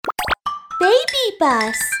Baby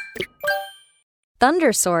bus.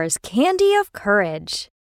 Thundersaur's candy of courage.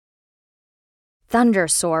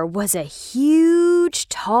 Thundersaur was a huge,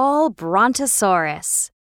 tall brontosaurus.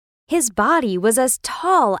 His body was as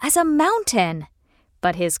tall as a mountain,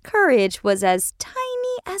 but his courage was as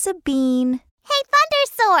tiny as a bean. Hey,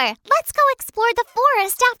 Thundersaur, let's go explore the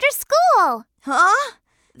forest after school. Huh?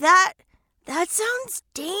 That sounds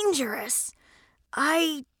dangerous.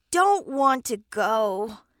 I don't want to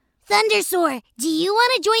go. Thundersaur, do you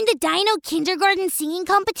want to join the Dino Kindergarten singing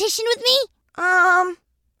competition with me?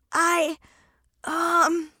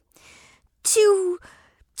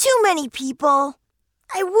 Too many people.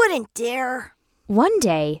 I wouldn't dare. One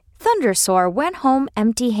day, Thundersaur went home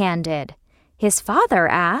empty-handed. His father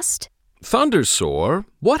asked, Thundersaur,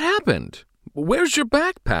 what happened? Where's your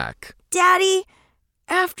backpack? Daddy,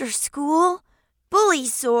 after school,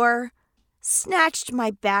 Bullysaur snatched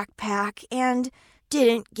my backpack and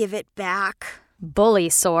didn't give it back.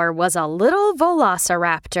 Bullysaur was a little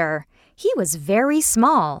velociraptor. He was very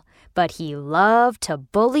small, but he loved to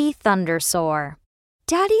bully Thundersaur.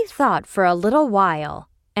 Daddy thought for a little while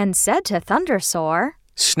and said to Thundersaur,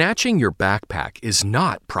 Snatching your backpack is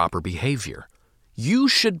not proper behavior. You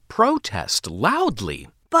should protest loudly.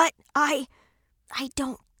 But I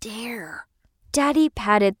don't dare. Daddy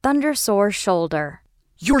patted Thundersaur's shoulder.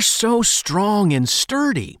 You're so strong and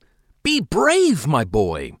sturdy. Be brave, my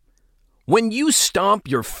boy. When you stomp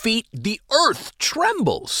your feet, the earth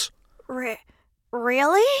trembles.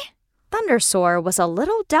 Really? Thundersaur was a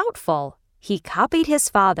little doubtful. He copied his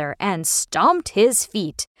father and stomped his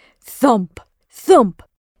feet. Thump, thump.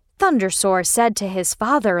 Thundersaur said to his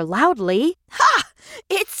father loudly, Ha!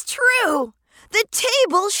 It's true! The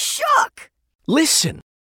table shook! Listen,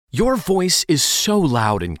 your voice is so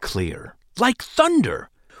loud and clear, like thunder.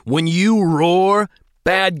 When you roar,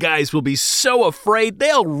 bad guys will be so afraid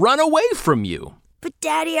they'll run away from you. But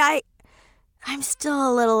Daddy, I'm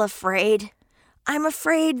still a little afraid. I'm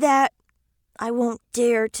afraid that I won't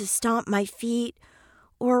dare to stomp my feet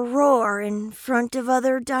or roar in front of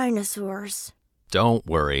other dinosaurs. Don't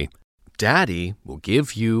worry. Daddy will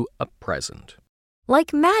give you a present.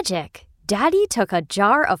 Like magic, Daddy took a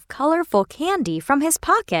jar of colorful candy from his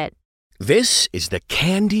pocket. This is the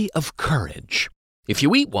candy of courage. If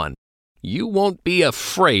you eat one, you won't be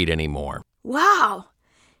afraid anymore. Wow!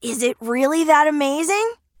 Is it really that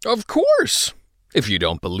amazing? Of course. If you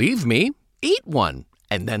don't believe me, eat one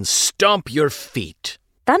and then stomp your feet.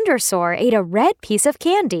 Thundersaur ate a red piece of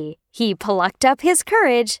candy. He plucked up his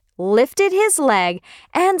courage, lifted his leg,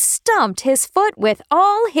 and stomped his foot with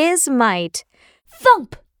all his might.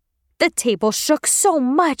 Thump! The table shook so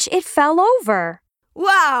much it fell over.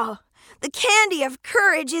 Wow! The candy of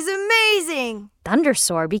courage is amazing!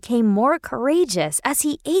 Thundersaur became more courageous as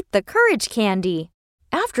he ate the courage candy.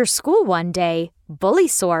 After school one day,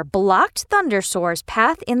 Bullysaur blocked Thundersaur's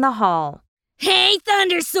path in the hall. Hey,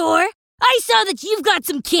 Thundersaur, I saw that you've got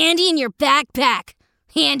some candy in your backpack.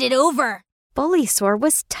 Hand it over. Bullysaur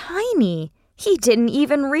was tiny. He didn't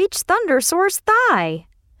even reach Thundersaur's thigh.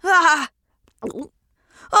 Ah!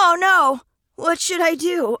 Oh no! What should I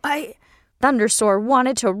do? Thundersaur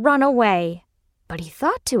wanted to run away, but he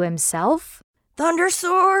thought to himself,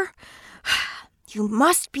 Thundersaur, you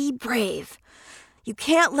must be brave. You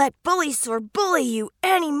can't let Bullysaur bully you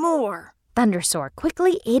anymore. Thundersaur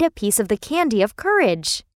quickly ate a piece of the candy of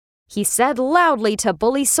courage. He said loudly to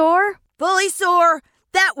Bullysaur, Bullysaur,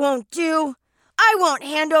 that won't do. I won't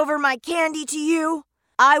hand over my candy to you.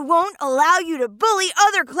 I won't allow you to bully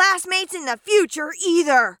other classmates in the future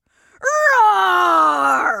either.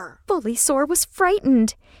 Roar! Bullysaur was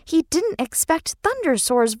frightened. He didn't expect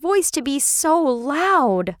Thundersaur's voice to be so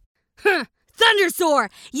loud. Thundersaur,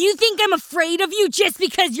 you think I'm afraid of you just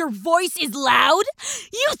because your voice is loud?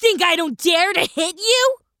 You think I don't dare to hit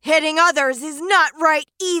you? Hitting others is not right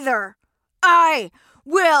either. I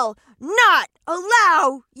will not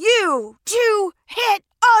allow you to hit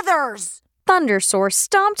others. Thundersaur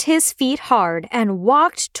stomped his feet hard and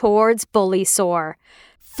walked towards Bullysaur.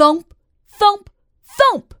 Thump, thump,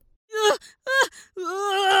 thump!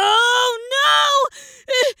 Oh, no!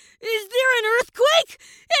 Is there an earthquake?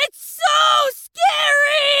 It's so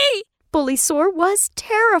scary! Bullysaur was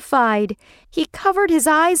terrified. He covered his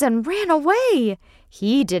eyes and ran away.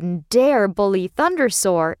 He didn't dare bully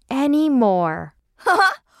Thundersaur anymore.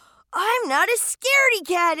 I'm not a scaredy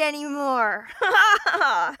cat anymore.